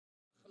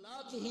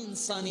ہی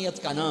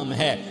انسانیت کا نام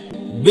ہے۔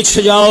 بچھ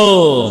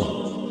جاؤ،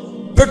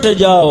 پٹ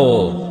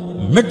جاؤ،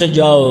 مٹ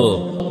جاؤ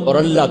اور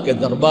اللہ کے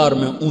دربار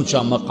میں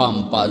اونچا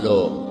مقام پالو۔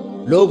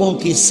 لوگوں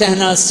کی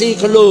سہنا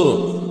سیکھ لو،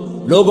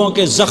 لوگوں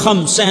کے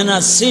زخم سہنا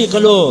سیکھ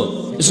لو۔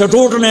 اسے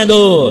ٹوٹنے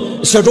دو،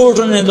 اسے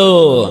ٹوٹنے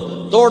دو۔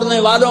 توڑنے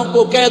والوں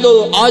کو کہہ دو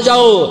آ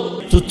جاؤ،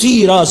 تو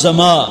تیر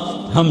آزما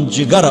ہم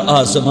جگر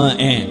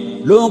آزمائیں۔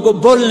 لوگوں کو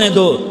بولنے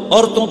دو،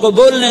 عورتوں کو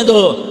بولنے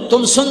دو،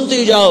 تم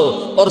سنتی جاؤ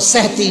اور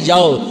سہتی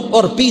جاؤ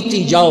اور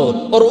پیتی جاؤ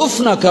اور اف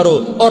نہ کرو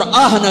اور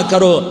آہ نہ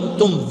کرو۔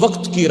 تم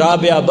وقت کی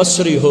رابعہ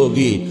بصری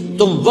ہوگی،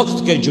 تم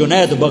وقت کے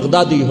جنید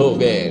بغدادی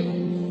ہوگے۔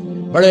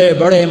 بڑے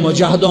بڑے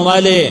مجاہدوں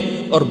والے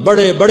اور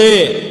بڑے بڑے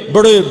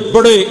بڑے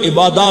بڑے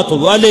عبادات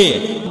والے،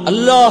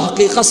 اللہ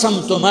کی قسم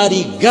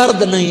تمہاری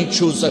گرد نہیں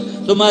چھو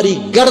تمہاری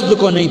گرد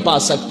کو نہیں پا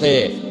سکتے۔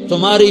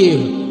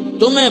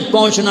 تمہیں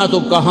پہنچنا تو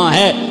کہاں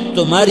ہے،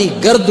 تمہاری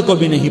گرد کو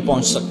بھی نہیں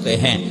پہنچ سکتے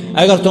ہیں۔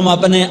 اگر تم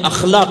اپنے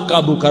اخلاق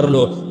قابو کر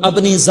لو،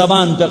 اپنی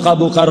زبان پہ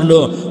قابو کر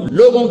لو،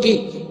 لوگوں کی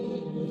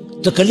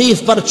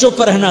تکلیف پر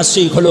چپ رہنا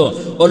سیکھ لو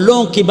اور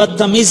لوگوں کی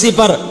بدتمیزی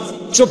پر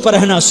چپ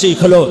رہنا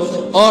سیکھ لو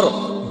اور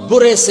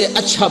برے سے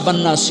اچھا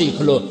بننا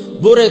سیکھ لو،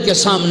 برے کے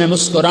سامنے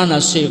مسکرانا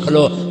سیکھ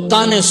لو،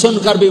 تانے سن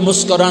کر بھی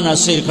مسکرانا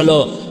سیکھ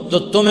لو، تو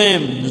تمہیں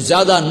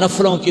زیادہ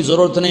نفلوں کی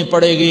ضرورت نہیں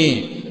پڑے گی،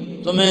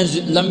 تمہیں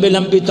لمبی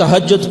لمبی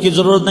تہجد کی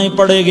ضرورت نہیں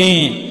پڑے گی۔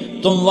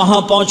 تم وہاں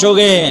پہنچو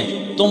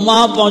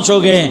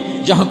گے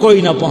جہاں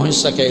کوئی نہ پہنچ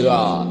سکے گا،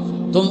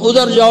 تم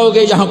ادھر جاؤ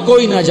گے جہاں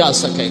کوئی نہ جا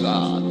سکے گا،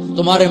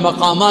 تمہارے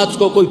مقامات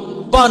کو کوئی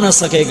پا نہ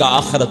سکے گا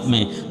آخرت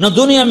میں، نہ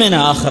دنیا میں نہ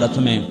آخرت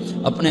میں۔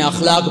 اپنے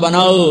اخلاق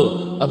بناؤ،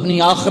 اپنی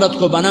آخرت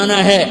کو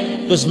بنانا ہے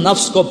تو اس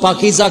نفس کو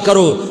پاکیزہ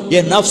کرو۔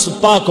 یہ نفس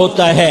پاک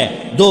ہوتا ہے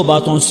دو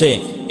باتوں سے،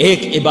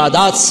 ایک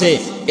عبادات سے،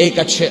 ایک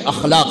اچھے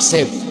اخلاق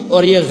سے،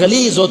 اور یہ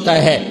غلیظ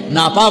ہوتا ہے،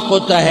 ناپاک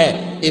ہوتا ہے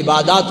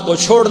عبادات کو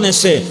چھوڑنے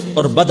سے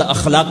اور بد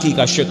اخلاقی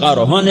کا شکار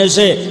ہونے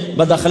سے۔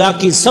 بد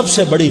اخلاقی سب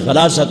سے بڑی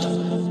غلاظت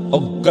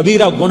اور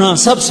کبیرہ گناہ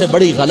سب سے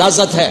بڑی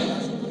غلاظت ہے،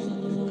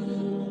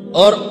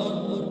 اور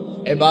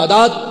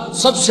عبادات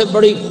سب سے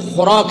بڑی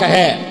خوراک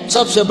ہے،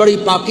 سب سے بڑی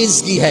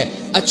پاکیزگی ہے۔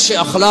 اچھے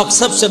اخلاق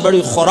سب سے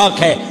بڑی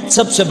خوراک ہے،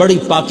 سب سے بڑی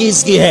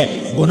پاکیزگی ہے۔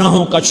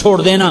 گناہوں کا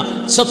چھوڑ دینا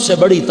سب سے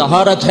بڑی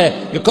طہارت ہے۔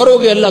 یہ کرو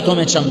گے اللہ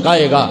تمہیں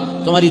چمکائے گا،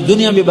 تمہاری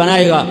دنیا بھی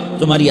بنائے گا،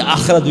 تمہاری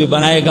آخرت بھی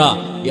بنائے گا۔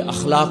 یہ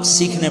اخلاق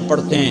سیکھنے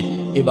پڑتے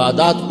ہیں،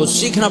 عبادات کو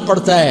سیکھنا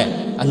پڑتا ہے۔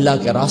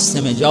 اللہ کے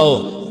راستے میں جاؤ،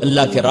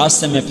 اللہ کے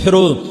راستے میں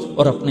پھرو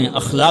اور اپنے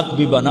اخلاق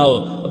بھی بناؤ،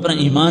 اپنا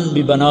ایمان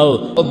بھی بناؤ،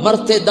 اور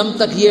مرتے دم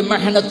تک یہ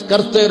محنت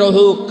کرتے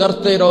رہو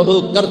کرتے رہو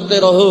کرتے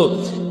رہو۔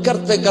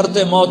 کرتے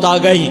کرتے موت آ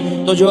گئی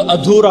تو جو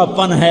ادھورا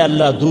پن ہے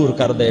اللہ دور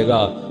کر دے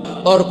گا۔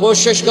 اور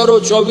کوشش کرو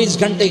 24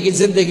 گھنٹے کی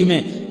زندگی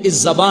میں اس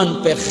زبان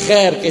پہ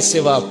خیر کے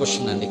سوا کچھ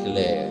نہ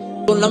نکلے۔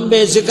 تو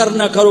لمبے ذکر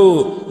نہ کرو،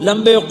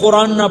 لمبے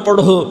قرآن نہ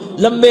پڑھو،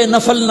 لمبے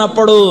نفل نہ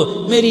پڑھو،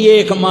 میری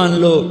ایک مان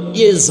لو،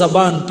 یہ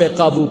زبان پہ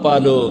قابو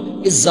پالو،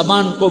 اس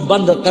زبان کو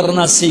بند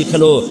کرنا سیکھ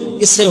لو،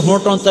 اسے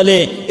ہونٹوں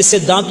تلے، اسے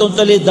دانتوں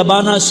تلے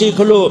دبانا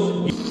سیکھ لو۔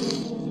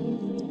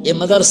 یہ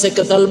مدرسے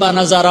کے طلبہ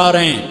نظر آ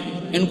رہے ہیں،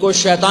 ان کو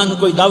شیطان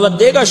کوئی دعوت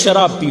دے گا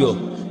شراب پیو،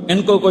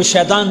 ان کو کوئی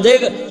شیطان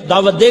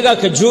دعوت دے گا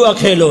کہ جوا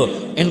کھیلو،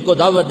 ان کو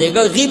دعوت دے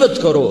گا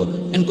غیبت کرو،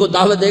 ان کو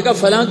دعوت دے گا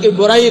فلاں کی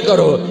برائی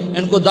کرو،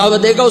 ان کو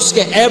دعوت دے گا اس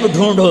کے عیب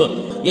ڈھونڈو۔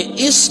 یہ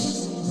اس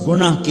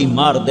گناہ کی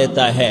مار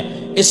دیتا ہے،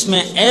 اس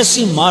میں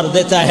ایسی مار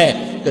دیتا ہے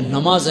کہ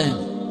نمازیں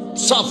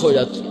صاف ہو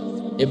جاتی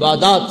ہیں،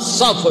 عبادات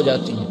صاف ہو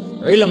جاتی ہیں،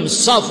 علم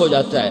صاف ہو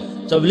جاتا ہے،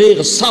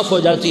 تبلیغ صاف ہو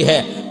جاتی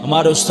ہے۔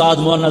 ہمارے استاد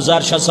مولانا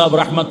زار شاہ صاحب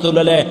رحمۃ اللہ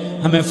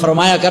علیہ ہمیں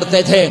فرمایا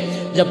کرتے تھے،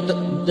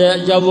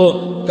 جب وہ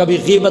کبھی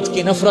غیبت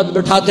کی نفرت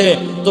بٹھاتے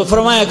تو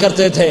فرمایا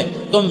کرتے تھے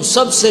تم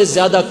سب سے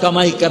زیادہ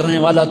کمائی کرنے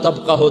والا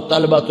طبقہ ہو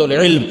طلبۃ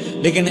العلم،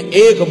 لیکن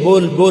ایک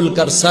بول بول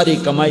کر ساری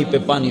کمائی پہ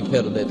پانی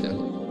پھیر دیتے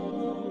ہو۔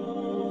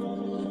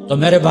 تو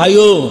میرے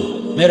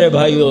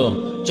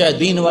بھائیوں، چاہے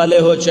دین والے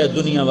ہو چاہے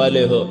دنیا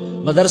والے ہو،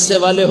 مدرسے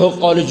والے ہو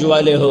کالج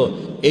والے ہو،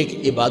 ایک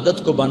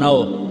عبادت کو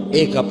بناؤ،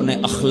 ایک اپنے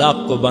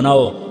اخلاق کو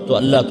بناؤ تو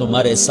اللہ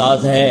تمہارے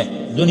ساتھ ہے،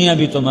 دنیا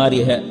بھی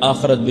تمہاری ہے،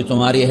 آخرت بھی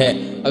تمہاری ہے۔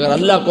 اگر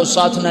اللہ کو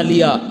ساتھ نہ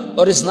لیا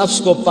اور اس نفس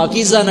کو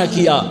پاکیزہ نہ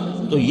کیا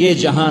تو یہ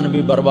جہان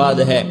بھی برباد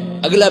ہے،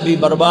 اگلا بھی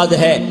برباد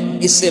ہے۔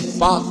 اسے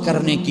پاک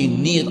کرنے کی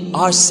نیت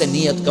آج سے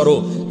نیت کرو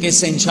کہ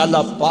اسے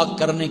انشاءاللہ پاک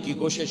کرنے کی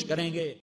کوشش کریں گے۔